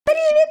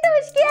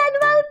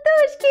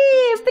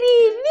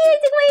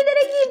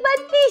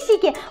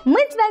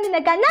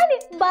на канале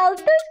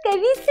Болтушка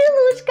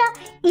Веселушка.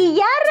 И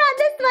я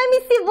рада с вами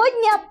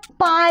сегодня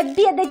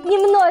пообедать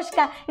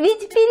немножко,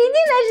 ведь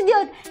впереди нас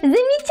ждет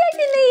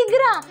замечательная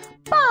игра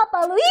 «Папа,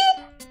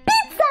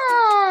 Пицца».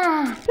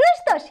 Ну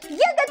что ж,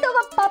 я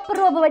готова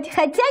попробовать,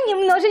 хотя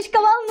немножечко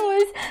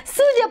волнуюсь.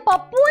 Судя по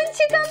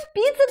пончикам,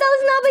 пицца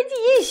должна быть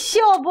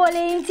еще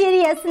более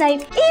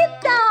интересной.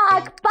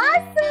 Итак,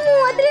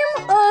 посмотрим,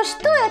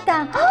 что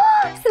это.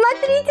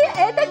 Смотрите,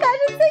 это,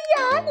 кажется,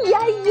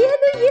 я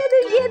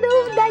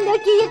еду в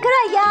далекие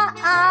края.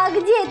 А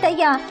где это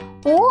я?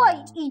 Ой,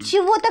 и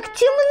чего так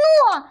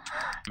темно?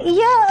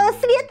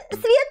 Свет,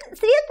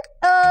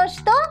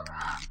 что?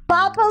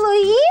 Папа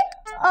Луи?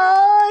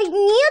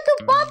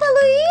 Нету Папа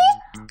Луи?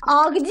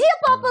 А где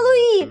Папа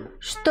Луи?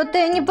 Что-то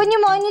я не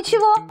понимаю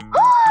ничего.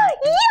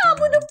 Я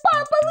буду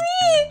Папа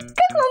Луи!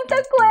 Как вам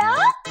такое,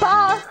 а?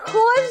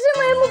 Похоже,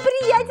 моему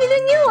приятелю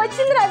не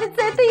очень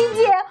нравится эта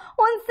идея.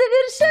 Он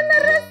совершенно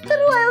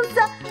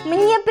расстроился.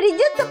 Мне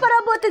придется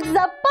поработать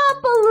за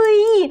Папа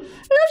Луи.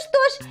 Ну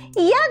что ж,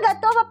 я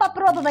готова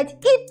попробовать.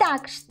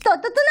 Итак, что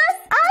тут у нас?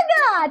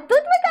 Ага,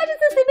 тут мы,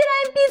 кажется,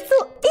 собираем пиццу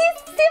из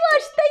всего,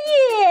 что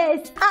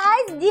есть. А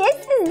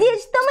здесь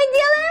что мы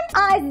делаем?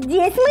 А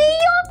здесь мы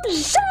ее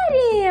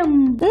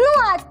жарим. Ну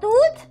а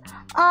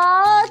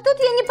тут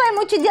я не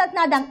пойму, что делать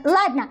надо.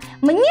 Ладно,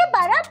 мне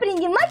пора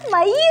принимать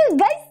моих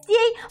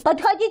гостей.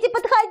 Подходите,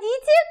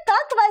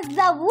 как вас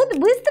зовут,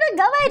 быстро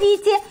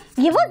говорите.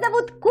 Его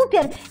зовут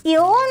Купер, и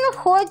он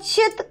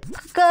хочет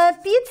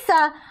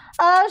пицца.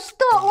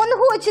 Что он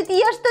хочет?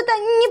 Я что-то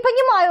не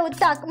понимаю.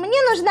 Так,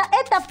 мне нужно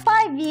это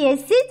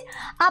повесить,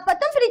 а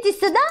потом прийти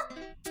сюда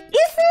и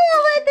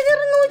снова это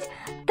вернуть.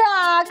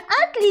 Так,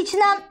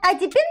 отлично. А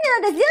теперь мне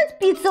надо сделать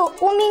пиццу.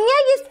 У меня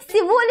есть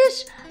всего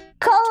лишь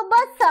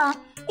колбаса,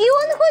 и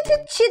он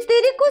хочет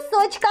 4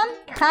 кусочка.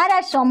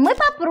 Хорошо, мы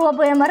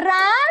попробуем.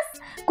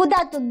 Раз,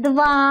 куда тут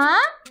 2,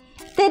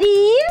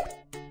 3,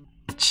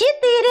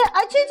 4. А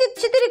что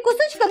эти 4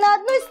 кусочка на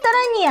одной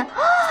стороне?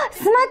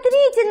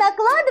 Смотрите,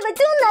 накладывать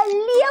его на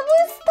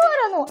левую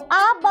сторону.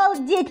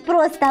 Обалдеть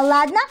просто.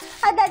 Ладно,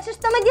 а дальше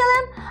что мы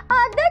делаем?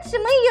 А дальше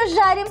мы ее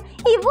жарим.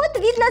 И вот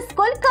видно,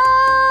 сколько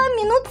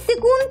минут,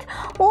 секунд.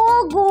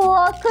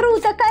 Ого,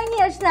 круто,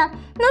 конечно.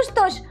 Ну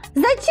что ж,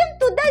 зачем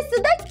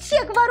туда-сюда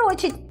чек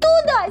ворочать?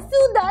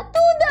 Туда-сюда,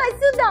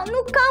 туда-сюда.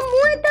 Ну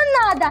кому это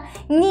надо?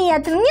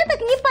 Нет, мне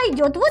так не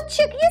пойдет. Вот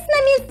чек есть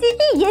на месте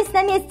и есть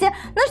на месте.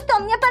 Ну что,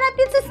 мне пора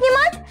пиццу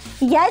снимать?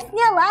 Я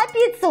сняла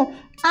пиццу.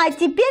 А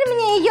теперь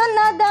мне ее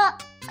надо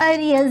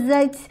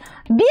резать.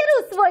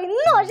 Беру свой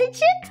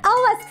ножичек. А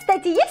у вас,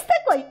 кстати, есть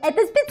такой?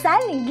 Это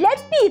специальный для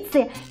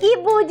пиццы. И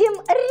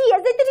будем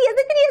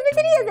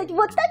резать.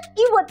 Вот так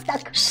и вот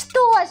так.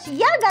 Что ж,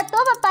 я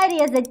готова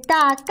порезать.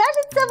 Так,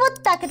 кажется,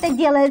 вот так это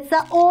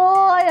делается.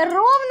 Ой,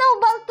 ровно у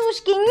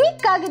болтушки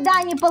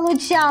никогда не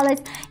получалось.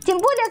 Тем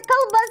более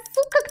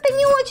колбасу как-то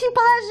не очень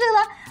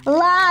положила.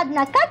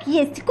 Ладно, как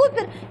есть,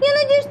 Купер. Я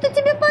надеюсь, что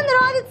тебе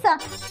понравится.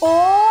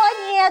 О,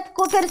 нет,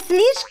 Купер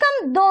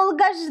слишком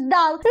долго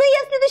ждал. Но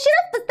я в следующий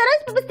раз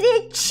постараюсь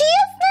побыстрее.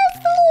 Честное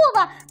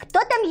слово. Кто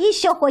там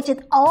еще хочет?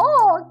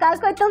 О,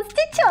 какой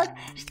толстячок.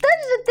 Что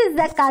же ты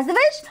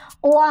заказываешь?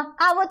 О,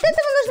 а вот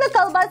этого нужно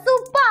колбасу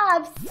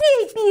по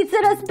всей пицце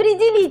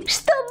распределить,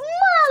 чтобы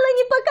мало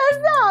не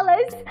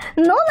показалось.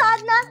 Ну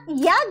ладно,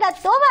 я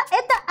готова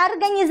это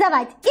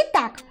организовать.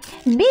 Итак,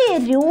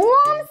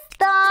 берем,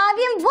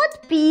 ставим, вот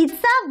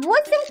пицца,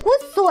 8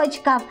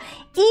 кусочков.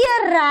 И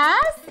 1,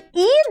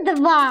 и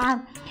 2,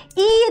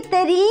 и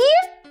 3,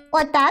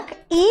 вот так,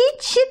 и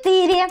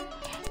 4,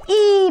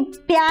 и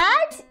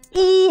 5,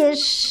 и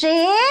 6.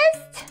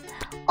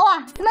 О,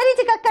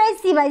 смотрите, как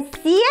красиво.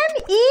 7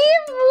 и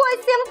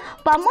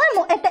 8.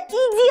 По-моему, это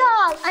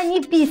идеал, а не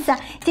пицца.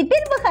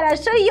 Теперь бы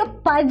хорошо ее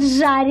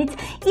поджарить.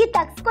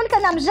 Итак, сколько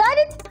нам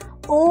жарить?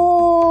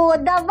 О,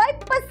 давай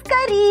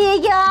поскорее.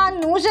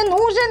 Ну же.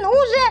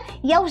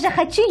 Я уже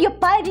хочу ее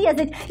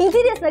порезать.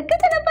 Интересно,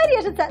 как она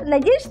порежется?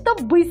 Надеюсь, что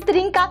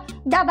быстренько.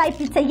 Давай,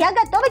 пицца, я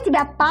готова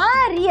тебя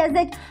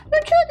порезать. Ну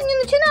что ты не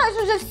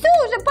начинаешь уже? Все,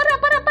 уже пора.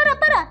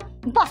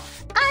 Во,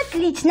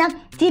 отлично.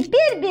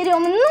 Теперь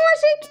берем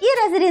ножик и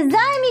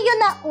разрезаем ее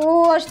на...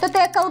 О, что-то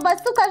я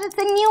колбасу,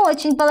 кажется, не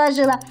очень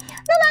положила.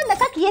 Ну ладно,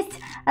 как есть.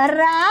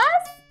 1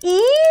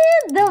 и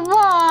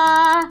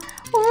 2.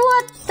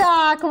 Вот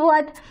так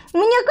вот.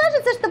 Мне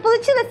кажется, что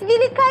получилось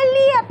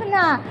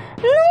великолепно.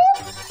 Ну,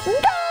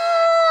 да,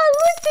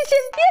 лучше,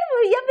 чем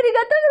первую, я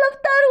приготовила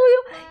вторую.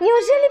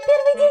 Неужели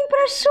первый день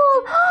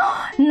прошел?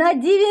 На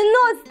 97%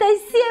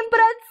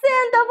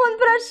 он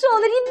прошел.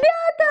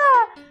 Ребята,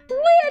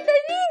 вы это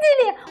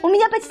видели? У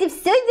меня почти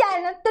все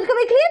идеально, только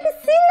мои клиенты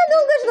сильно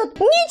долго ждут.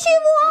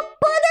 Ничего,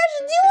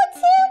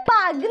 подождете?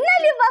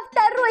 Погнали во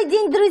второй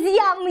день,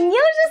 друзья. Мне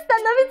уже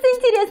становится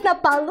интересно,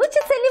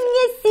 получится ли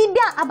мне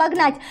себя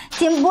обогнать.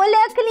 Тем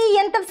более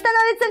клиентов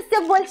становится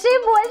все больше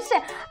и больше.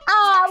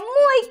 А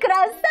мой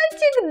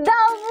красавчик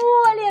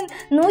доволен.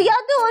 Ну, я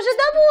тоже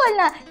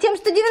довольна тем,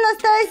 что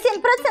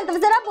 97%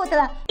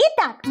 заработала.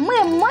 Итак,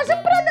 мы можем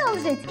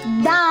продолжить?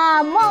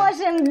 Да,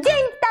 можем.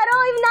 День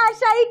второй в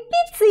нашей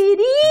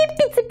пиццерии,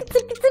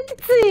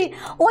 пиццы.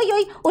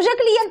 Ой-ой, уже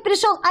клиент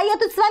пришел, а я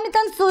тут с вами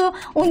танцую.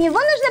 У него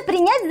нужно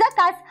принять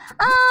заказ.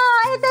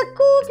 Это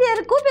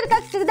Купер,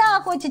 как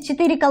всегда, хочет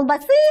 4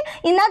 колбасы,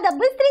 и надо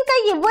быстренько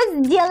его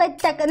сделать.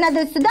 Так,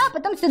 надо сюда, а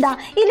потом сюда.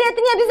 Или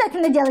это не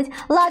обязательно делать?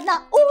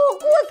 Ладно. Ого,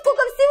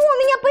 сколько всего у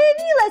меня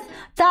появилось.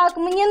 Так,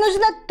 мне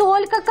нужна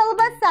только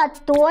колбаса.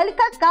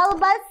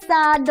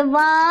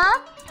 2.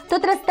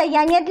 Тут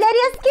расстояние для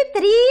резки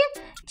 3,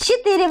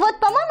 4. Вот,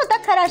 по-моему,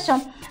 так хорошо.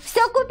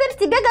 Все, Купер,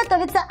 тебе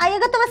готовится. А я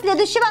готова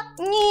следующего.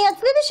 Нет,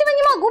 следующего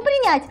не могу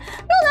принять.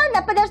 Ну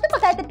ладно, подожду,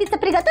 пока эта пицца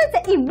приготовится,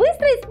 и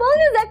быстро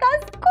исполню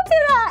заказ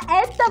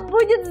Купера. Это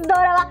будет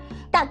здорово.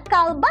 Так,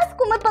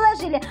 колбаску мы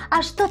положили.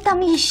 А что там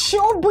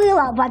еще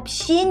было?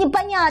 Вообще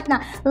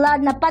непонятно.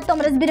 Ладно,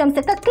 потом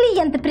разберемся, как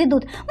клиенты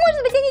придут.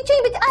 Может быть, они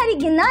что-нибудь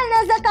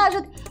оригинальное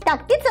закажут.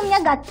 Так, пицца у меня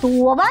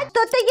готова.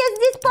 Что-то я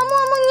здесь,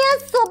 по-моему, не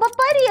особо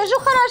порежу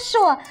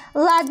хорошо.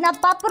 Ладно,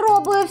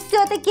 попробую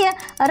все-таки.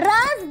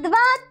 1, 2,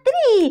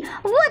 3.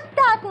 Вот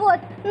так вот.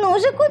 Ну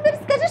же, Купер,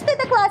 скажи, что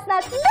это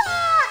классно. Да,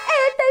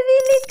 это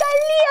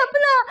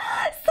великолепно.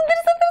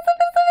 Супер.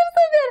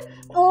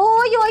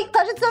 Ой-ой,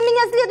 кажется, у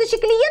меня следующий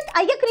клиент,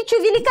 а я кричу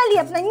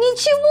великолепно.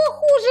 Ничего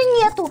хуже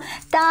нету.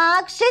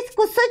 Так, 6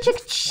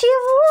 кусочек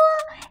чего?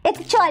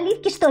 Это что,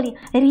 оливки, что ли?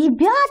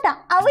 Ребята,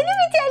 а вы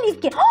любите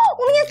оливки?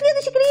 У меня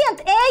следующий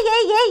клиент.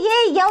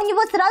 Эй, я у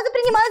него сразу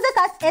принимаю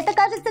заказ. Это,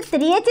 кажется,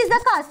 3-й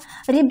заказ.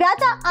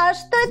 Ребята, а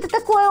что это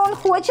такое он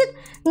хочет?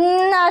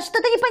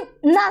 Что-то не понятно.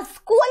 На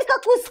сколько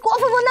кусков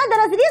его надо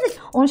разрезать?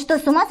 Он что,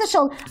 с ума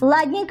сошел?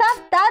 Ладненько,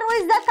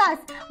 2-й заказ.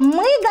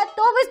 Мы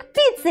готовы к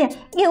пицце.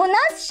 И у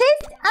нас 6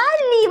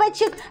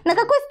 оливочек. На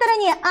какой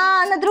стороне?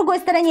 На другой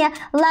стороне.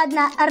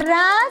 Ладно, 1.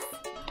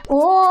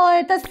 О,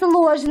 это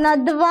сложно.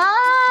 2,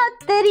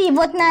 3.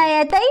 Вот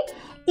на этой.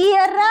 И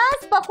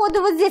 1,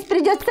 походу, вот здесь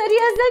придется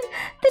резать.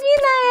 3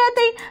 на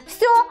этой.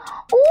 Все.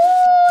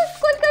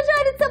 Сколько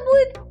жариться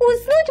будет.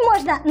 Уснуть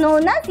можно. Но у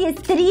нас есть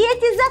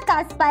 3-й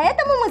заказ,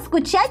 поэтому мы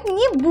скучать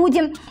не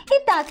будем.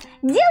 Итак,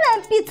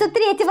 делаем пиццу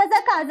 3-го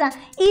заказа.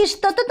 И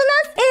что тут у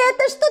нас?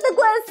 Это что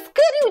такое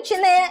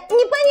скрюченное,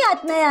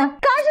 непонятное?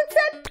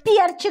 Кажется,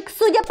 перчик,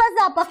 судя по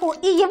запаху.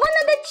 И его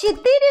надо 4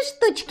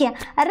 штучки. 1,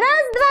 2,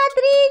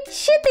 3,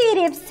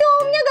 4. Все,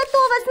 у меня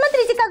готово.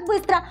 Смотрите, как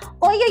быстро.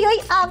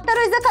 Ой-ой-ой, а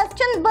 2-й заказ,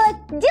 что надо было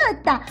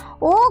делать-то?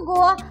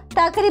 Ого.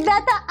 Так,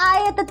 ребята,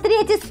 а этот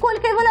 3-й,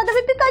 сколько его надо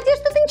выпекать? Я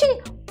что-то ничего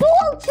не...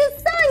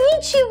 Полчаса?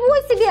 Ничего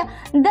себе!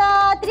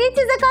 Да,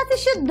 3-й заказ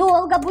еще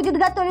долго будет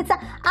готовиться.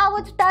 А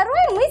вот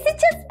 2-й мы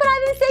сейчас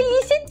справимся.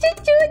 Еще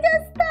чуть-чуть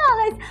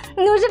осталось.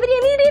 Ну же,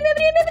 времечко.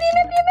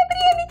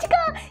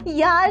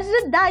 Я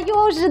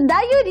ожидаю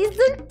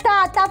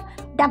результатов.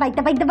 Давай.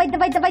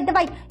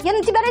 Я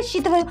на тебя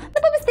рассчитываю. Ну,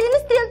 побыстрее,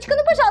 стрелочка,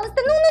 ну,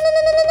 пожалуйста. Ну.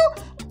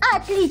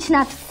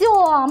 Отлично, все,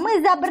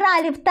 мы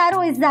забрали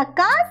 2-й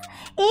заказ,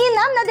 и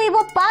нам надо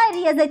его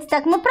порезать.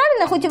 Так, мы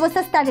правильно хоть его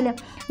составили?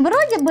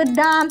 Вроде бы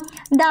да.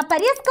 Да,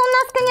 порезка у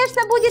нас,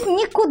 конечно, будет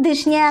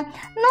никудышняя.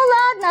 Ну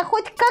ладно,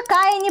 хоть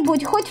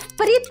какая-нибудь, хоть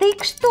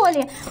впритык, что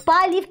ли. По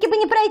оливке бы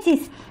не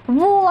пройтись.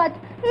 Вот,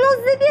 ну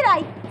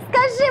забирай.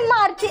 Скажи,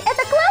 Марти,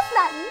 это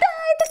классно? Да,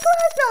 это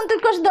классно, он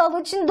только ждал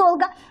очень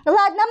долго.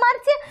 Ладно,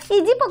 Марти,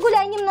 иди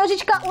погуляй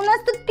немножечко. У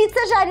нас тут пицца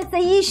жарится,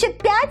 и еще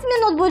 5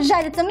 минут будет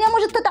жариться. У меня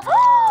может кто-то...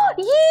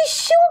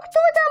 Еще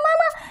кто-то,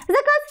 мама,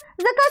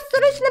 заказ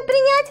срочно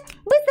принять.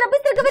 Быстро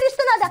говори,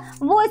 что надо.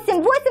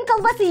 8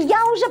 колбасы.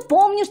 Я уже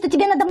помню, что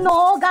тебе надо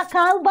много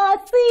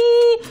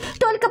колбасы.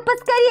 Только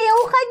поскорее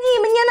уходи,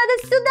 мне надо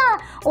сюда.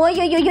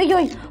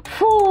 Ой.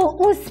 Фу,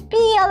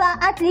 успела.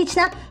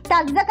 Отлично.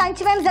 Так,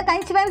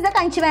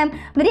 заканчиваем.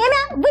 Время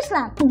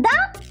вышло.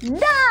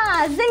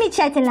 Да,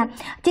 замечательно.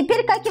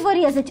 Теперь как его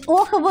резать?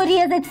 Ох, его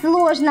резать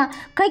сложно.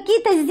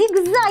 Какие-то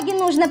зигзаги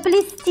нужно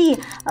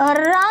плести.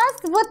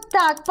 Раз, вот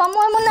так.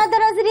 По-моему, надо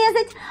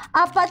разрезать.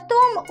 А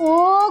потом,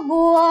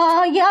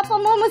 ого, я,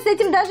 по-моему, с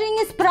этим даже и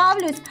не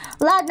справлюсь.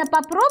 Ладно,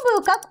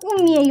 попробую, как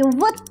умею.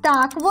 Вот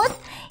так вот.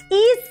 И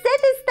с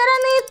этой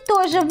стороны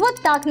тоже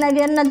вот так,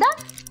 наверное, да?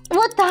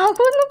 Вот так вот,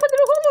 ну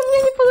по-другому у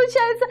меня не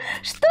получается.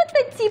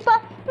 Что-то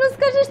типа, ну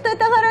скажи, что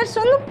это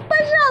хорошо, ну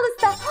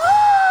пожалуйста.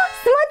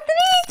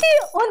 Смотрите,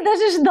 он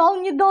даже ждал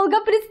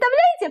недолго,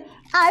 представляете?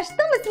 А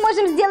что мы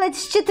сможем сделать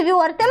с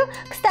 4-м?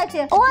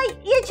 Кстати, ой,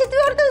 я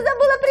 4-ю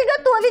забыла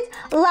приготовить.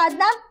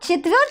 Ладно,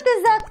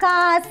 4-й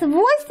заказ,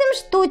 8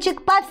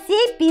 штучек по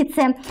всей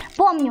пицце.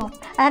 Помню,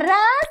 1,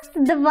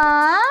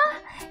 2,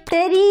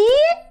 3,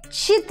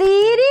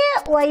 4,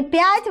 ой,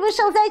 5,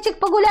 вышел зайчик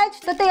погулять,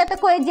 что-то я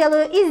такое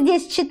делаю, и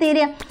здесь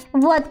 4,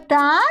 вот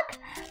так,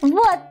 и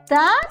вот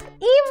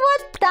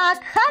так,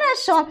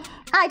 хорошо,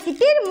 а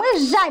теперь мы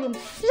жарим,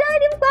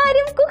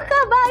 варим,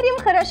 куховарим,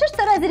 хорошо,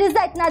 что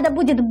разрезать надо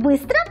будет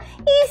быстро,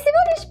 и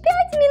всего лишь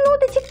 5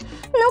 минуточек,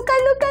 ну-ка,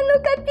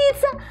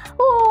 пицца,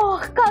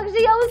 ох, как же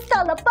я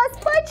устала,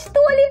 поспать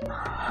что ли?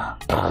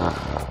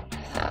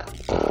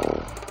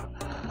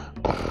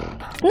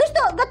 Ну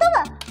что,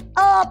 готово?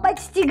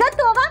 Почти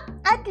готово.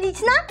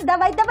 Отлично.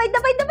 Давай.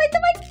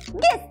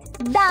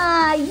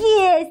 да,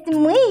 есть,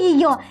 мы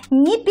ее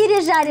не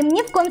пережарим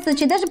ни в коем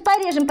случае, даже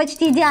порежем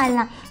почти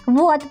идеально.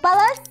 Вот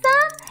полоса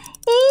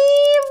и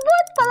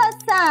вот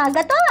полоса.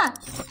 Готова?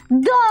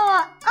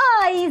 Да,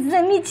 ай,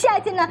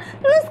 замечательно.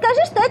 Ну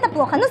скажи, что это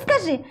плохо, ну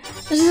скажи.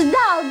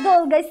 Ждал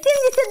долго, 72%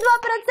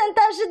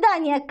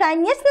 ожидания.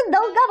 Конечно,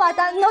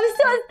 долговато, но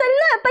все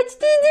остальное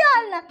почти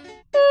идеально.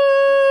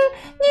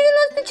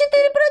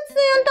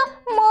 94%,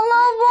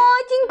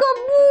 маловатенько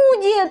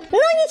будет. Ну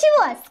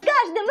ничего, с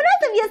каждым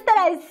разом я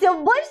стараюсь все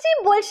больше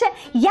и больше.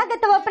 Я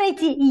готова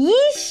пройти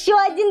еще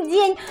один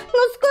день. Ну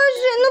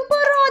скажи, ну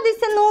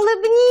порадуйся, ну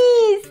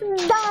улыбнись.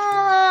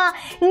 Да,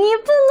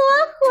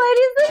 неплохой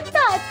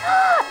результат.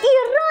 И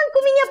ранг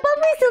у меня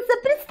повысился,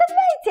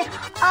 представляете?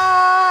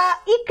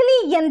 И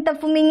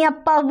клиентов у меня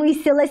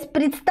повысилось,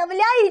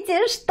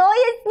 представляете? Что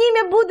я с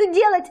ними буду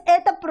делать?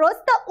 Это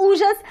просто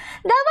ужас.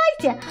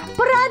 Давайте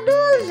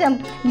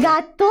продолжим.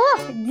 Готов?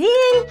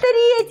 День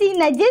третий.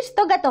 Надеюсь,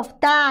 что готов.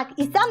 Так,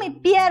 и самый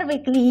первый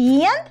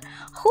клиент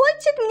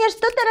хочет мне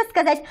что-то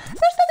рассказать. Ну,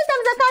 что ты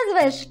там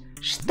заказываешь?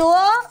 Что?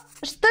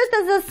 Что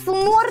это за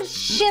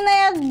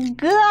сморщенная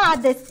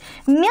гадость?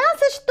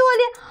 Мясо, что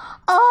ли?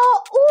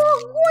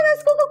 Ого, на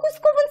сколько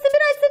кусков он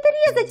собирается это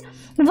резать?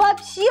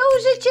 Вообще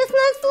уже,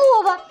 честное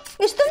слово.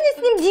 И что мне с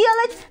ним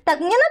делать? Так,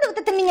 мне надо вот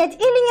это менять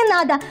или не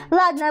надо?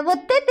 Ладно, вот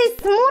этой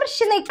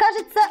сморщенной,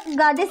 кажется,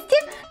 гадости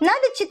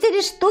надо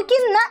 4 штуки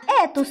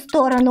на эту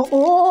сторону.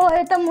 О,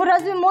 этому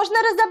разве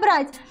можно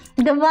разобрать?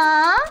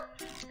 2,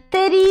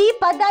 3,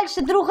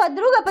 подальше друг от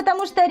друга,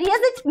 потому что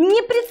резать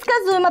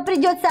непредсказуемо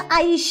придется.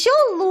 А еще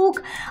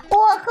лук.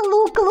 Ох,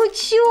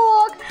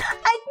 лук-лучок.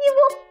 От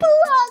него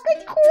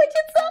плакать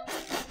хочется.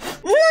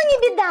 Но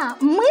не беда,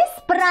 мы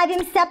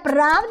справимся,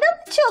 правда,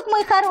 лучок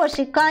мой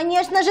хороший?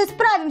 Конечно же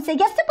справимся.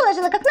 Я все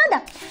положила как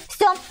надо.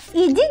 Все,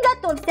 иди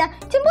готовься.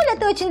 Тем более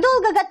ты очень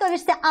долго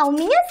готовишься. А у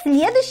меня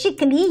следующий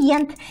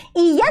клиент.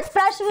 И я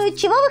спрашиваю,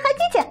 чего вы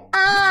хотите?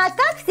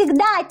 Как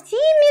всегда,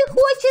 Тимми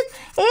хочет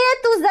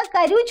эту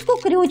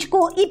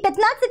закорючку-крючку и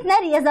 15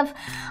 нарезов.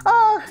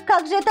 Ох,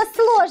 как же это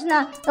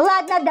сложно.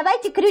 Ладно,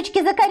 давайте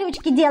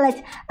крючки-закорючки делать.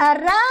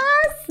 1,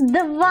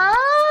 2,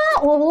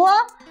 ого,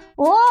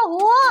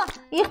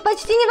 их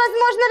почти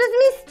невозможно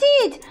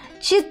разместить.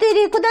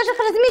 4, куда же их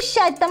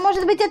размещать-то?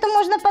 Может быть, это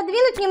можно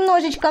подвинуть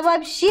немножечко?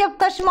 Вообще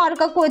кошмар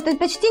какой-то,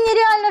 почти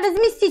нереально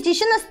разместить.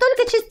 Еще на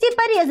столько частей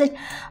порезать.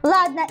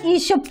 Ладно, и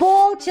еще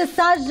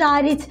полчаса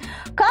жарить.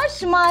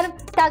 Кошмар.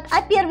 Так,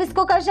 а первый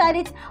сколько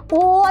жарить?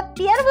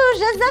 Первый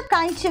уже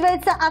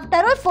заканчивается, а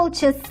второй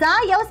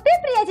полчаса. Я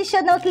успею принять еще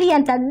одного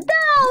клиента?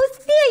 Да,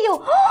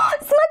 успею.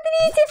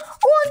 Смотрите,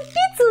 он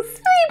пиццу с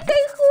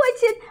рыбкой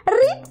хочет.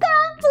 Рыбка,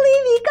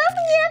 плыви ко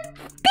мне.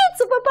 В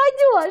пиццу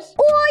попадешь.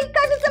 Ой,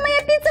 кажется,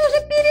 моя пицца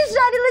уже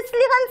пережарилась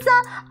слегонца.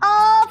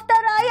 А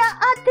вторая,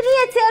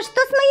 третья,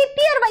 что с моей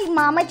первой?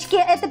 Мамочки,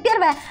 это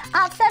первая.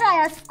 А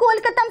вторая,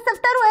 сколько там со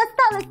второй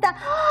осталось-то?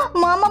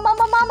 Мама.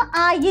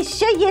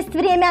 Еще есть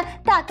время.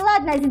 Так,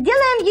 ладно,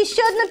 сделаем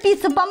еще одну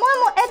пиццу.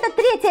 По-моему, это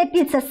третья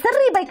пицца с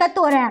рыбой,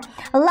 которая.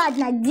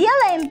 Ладно,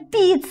 делаем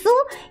пиццу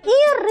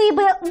и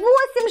рыбы.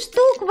 8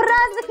 штук в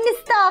разных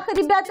местах.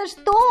 Ребята,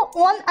 что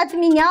он от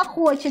меня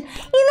хочет? И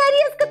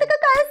нарезка-то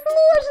какая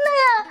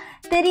сложная.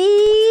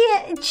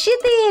 3,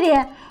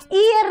 4.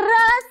 И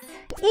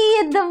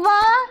 1, и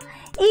 2,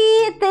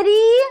 и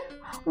 3.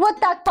 Вот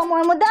так,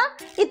 по-моему, да?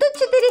 И тут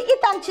 4, и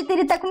там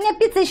 4. Так, у меня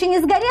пицца еще не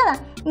сгорела?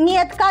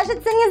 Нет,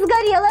 кажется, не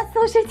сгорела.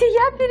 Слушайте,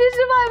 я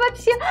переживаю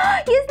вообще.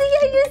 Если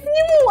я ее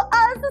сниму,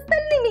 а с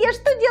остальными я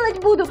что делать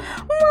буду?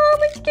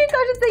 Мамочки,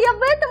 кажется, я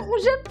в этом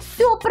уже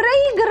все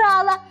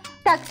проиграла.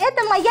 Так,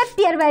 это моя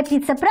первая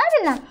пицца,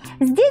 правильно?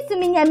 Здесь у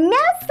меня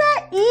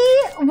мясо и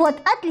вот,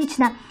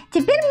 отлично.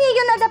 Теперь мне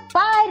ее надо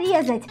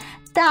порезать.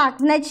 Так,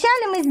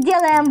 вначале мы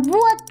сделаем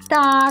вот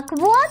так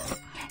вот.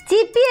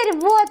 Теперь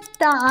вот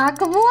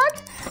так вот.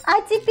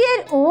 А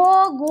теперь,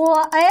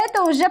 ого,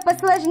 это уже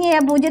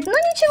посложнее будет. Ну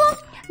ничего,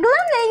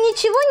 главное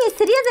ничего не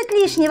срезать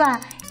лишнего.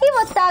 И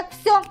вот так,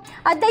 все.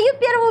 Отдаю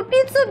первую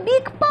пиццу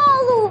Биг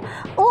Паулу.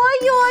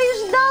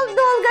 Ой-ой, ждал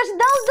долго.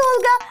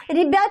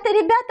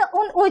 Ребята,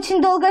 он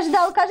очень долго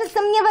ждал.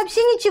 Кажется, мне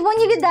вообще ничего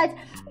не видать.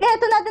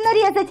 Эту надо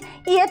нарезать.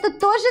 И эту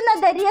тоже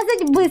надо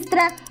резать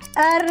быстро.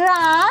 1.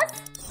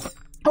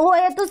 Ой,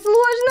 эту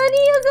сложно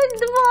резать.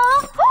 2.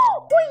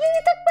 Ой, я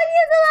не так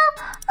порезала.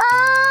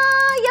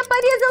 Я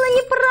порезала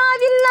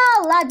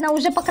неправильно. Ладно,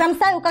 уже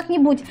покромсаю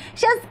как-нибудь.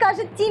 Сейчас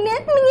скажет Тимми.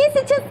 Мне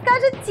сейчас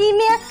скажет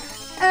Тимми.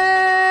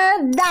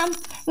 Да,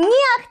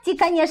 не ахти,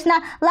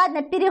 конечно.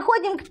 Ладно,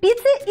 переходим к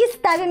пицце и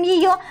ставим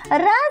ее.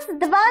 1,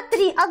 2,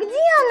 3. А где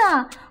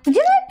она?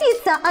 Где моя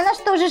пицца? Она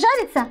что, уже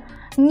жарится?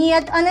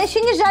 Нет, она еще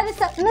не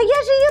жарится. Но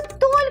я же ее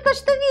только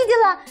что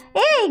видела.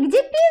 Эй,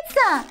 где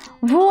пицца?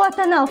 Вот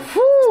она.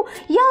 Фу,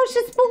 я уж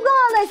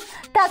испугалась.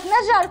 Так,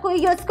 на жарку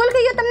ее. Сколько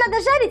ее там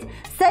надо жарить?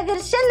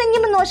 Совершенно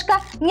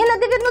немножко. Мне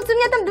надо вернуться. У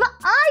меня там 2.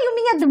 У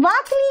меня 2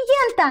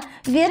 клиента.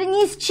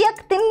 Вернись,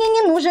 чек, ты мне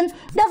не нужен.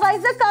 Давай,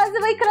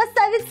 заказывай,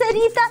 красавица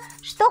Рита.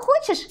 Что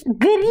хочешь?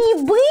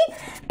 Грибы?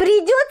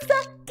 Придется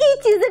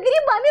идти за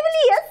грибами в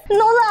лес.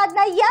 Ну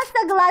ладно, я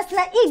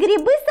согласна, и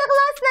грибы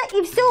согласна,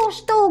 и все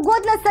что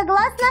угодно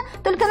согласна.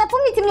 Только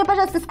напомните мне,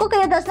 пожалуйста, сколько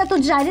я должна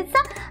тут жариться.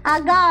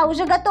 Ага,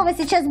 уже готово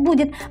сейчас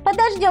будет.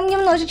 Подождем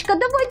немножечко.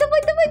 Давай.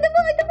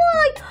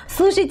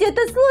 Слушайте,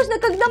 это сложно,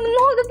 когда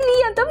много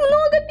клиентов,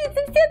 много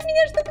пиццы, все от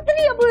меня что-то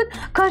требуют.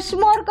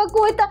 Кошмар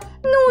какой-то.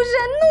 Ну же.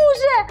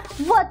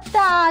 Вот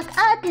так,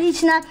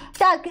 отлично.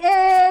 Так,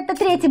 это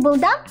третий был,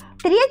 да?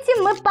 Третий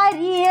мы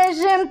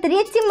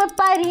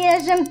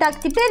порежем. Так,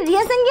 теперь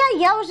резание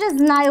я уже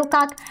знаю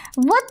как.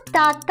 Вот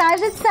так,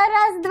 кажется,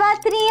 1, 2,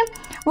 3.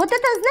 Вот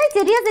это,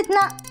 знаете, резать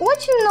на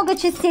очень много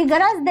частей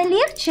гораздо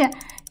легче,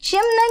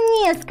 чем на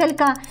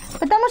несколько.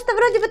 Потому что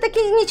вроде бы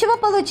таки ничего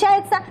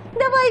получается.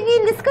 Давай,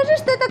 Вилли, скажи,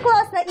 что это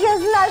классно. Я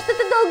знаю, что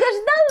ты долго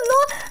ждал, но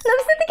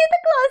все-таки это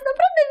классно.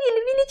 Правда,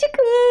 Вилли? Вилличек,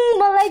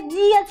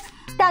 молодец.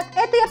 Так,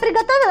 эту я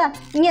приготовила?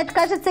 Нет,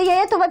 кажется,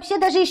 я эту вообще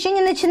даже еще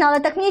не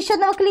начинала. Так, мне еще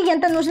одного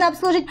клиента нужно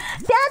обслужить.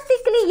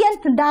 5-й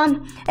клиент, да.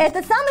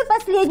 Это самый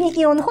последний,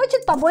 и он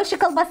хочет побольше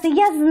колбасы.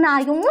 Я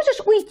знаю,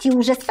 можешь уйти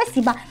уже,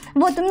 спасибо.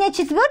 Вот, у меня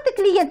 4-й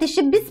клиент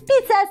еще без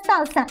пиццы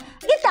остался.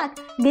 Итак,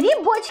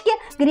 грибочки.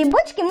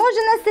 Грибочки мы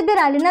уже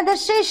насобирали. Надо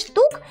 6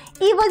 штук.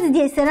 И вот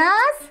здесь 1,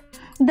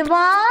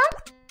 2,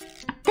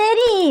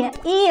 3.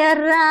 И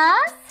 1,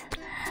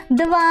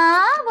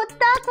 2, вот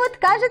так вот,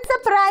 кажется,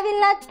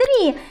 правильно,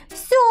 3.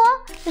 Все,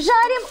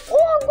 жарим.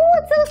 Ого,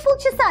 целых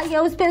полчаса.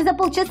 Я успею за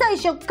полчаса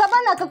еще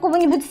кабана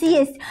какого-нибудь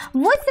съесть.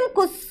 8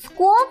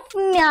 кусков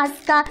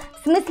мяска,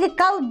 в смысле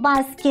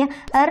колбаски.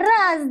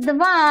 1,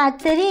 2,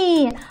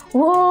 3.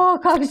 О,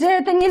 как же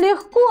это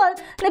нелегко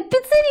на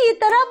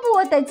пиццерии-то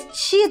работать.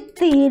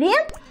 4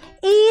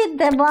 и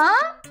 2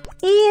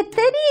 и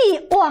 3.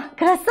 О,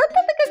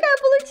 красота-то какая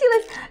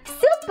получилась.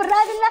 Все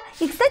правильно.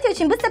 И, кстати,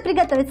 очень быстро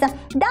приготовиться.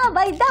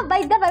 Давай. У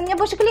меня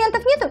больше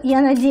клиентов нету? Я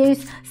надеюсь.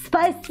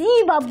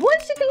 Спасибо.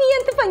 Больше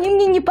клиентов они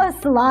мне не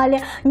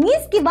послали.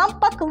 Низкий вам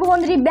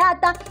поклон,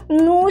 ребята.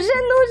 Ну же.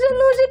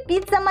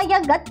 Пицца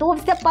моя,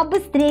 готовься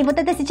побыстрее. Вот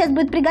это сейчас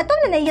будет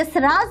приготовлено. Ее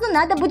сразу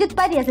надо будет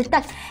порезать.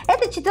 Так,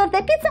 это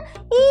 4-я пицца.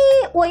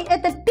 И, ой,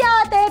 это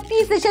 5-я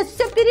пицца. Сейчас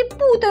все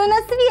перепутаю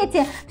на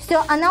свете.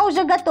 Все, она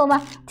уже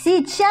готова.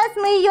 Сейчас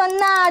мы ее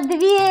на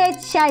 2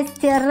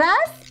 части. 1.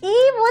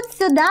 И вот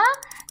сюда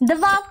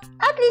 2.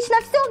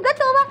 Отлично, все,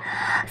 готово.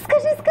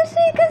 Скажи.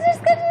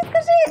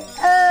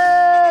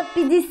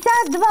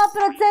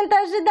 52%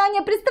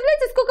 ожидания.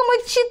 Представляете, сколько мой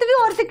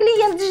 4-й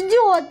клиент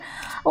ждет?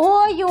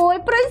 Ой,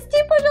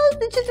 прости,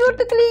 пожалуйста,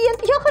 4-й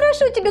клиент. Я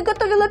хорошо тебе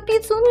готовила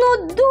пиццу, но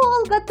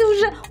долго ты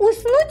уже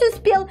уснуть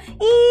успел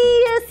и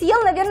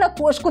съел, наверное,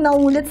 кошку на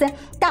улице.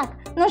 Так,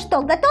 ну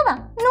что, готово?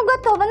 Ну,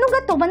 готово.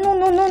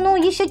 Ну,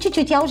 еще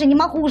чуть-чуть, я уже не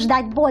могу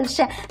ждать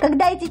больше.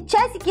 Когда эти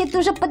часики, это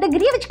уже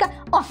подогревочка.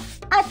 О,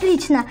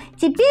 отлично.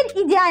 Теперь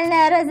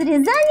идеальное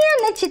разрезание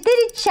на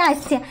 4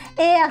 части.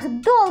 Эх,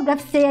 долго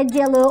все я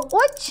делаю,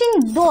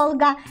 очень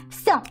долго.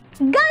 Все,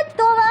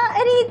 готово,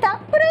 Рита,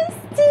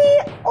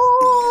 прости. О,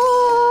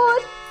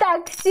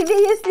 так себе,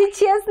 если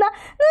честно.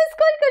 Ну и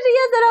сколько же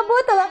я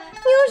заработала?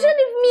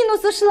 Неужели в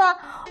минус ушла?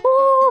 О, 88%.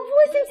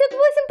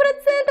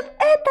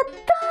 Это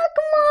так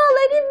мало,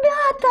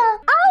 ребята.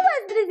 А у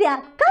вас, друзья,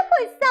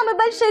 какой самый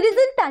большой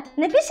результат?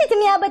 Напишите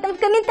мне об этом в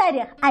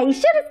комментариях. А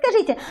еще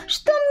расскажите,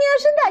 что мне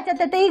ожидать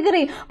от этой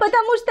игры,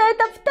 потому что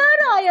это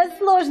 2-я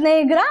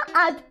сложная игра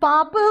от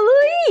Папы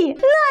Луи.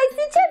 Ну а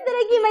сейчас,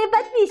 дорогие мои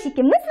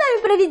подписчики, мы с вами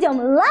проведем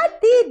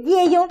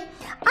лотерею.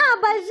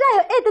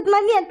 Обожаю этот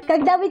момент,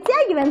 когда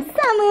вытягиваем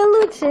самые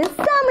лучшие,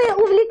 самые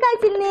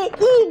увлекательные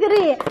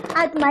игры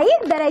от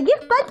моих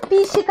дорогих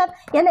подписчиков.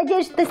 Я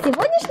надеюсь, что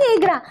сегодняшняя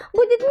игра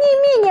будет не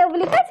менее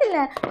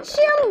увлекательная,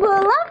 чем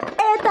была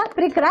эта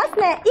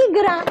прекрасная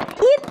игра.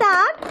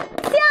 Итак,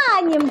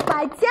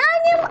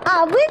 потянем,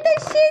 а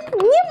вытащить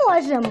не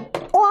можем.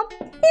 О,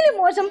 или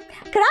можем.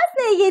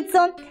 Красное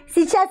яйцо.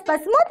 Сейчас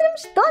посмотрим,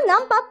 что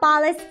нам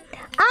попалось.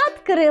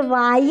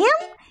 Открываем.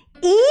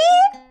 И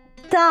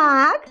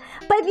так,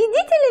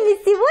 победителями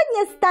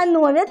сегодня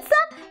становятся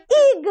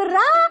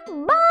Игра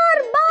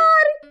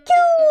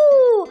Барбаркю.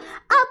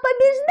 А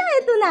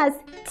побеждает у нас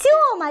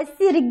Тёма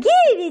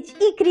Сергеевич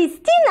и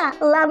Кристина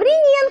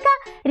Лавриненко.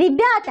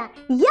 Ребята,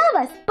 я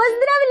вас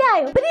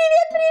поздравляю!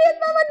 Привет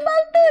вам от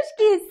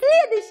Болтушки! В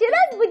следующий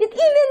раз будет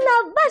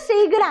именно ваша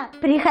игра.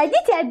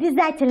 Приходите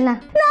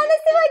обязательно. Ну а на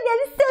сегодня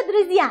все,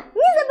 друзья.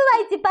 Не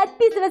забывайте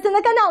подписываться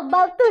на канал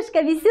Болтушка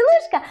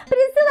Веселушка,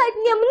 присылать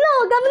мне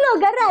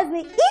много-много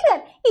разных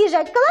игр и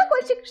жать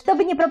колокольчик,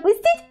 чтобы не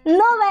пропустить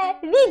новое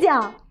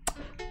видео.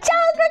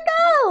 Чао,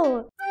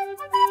 какао!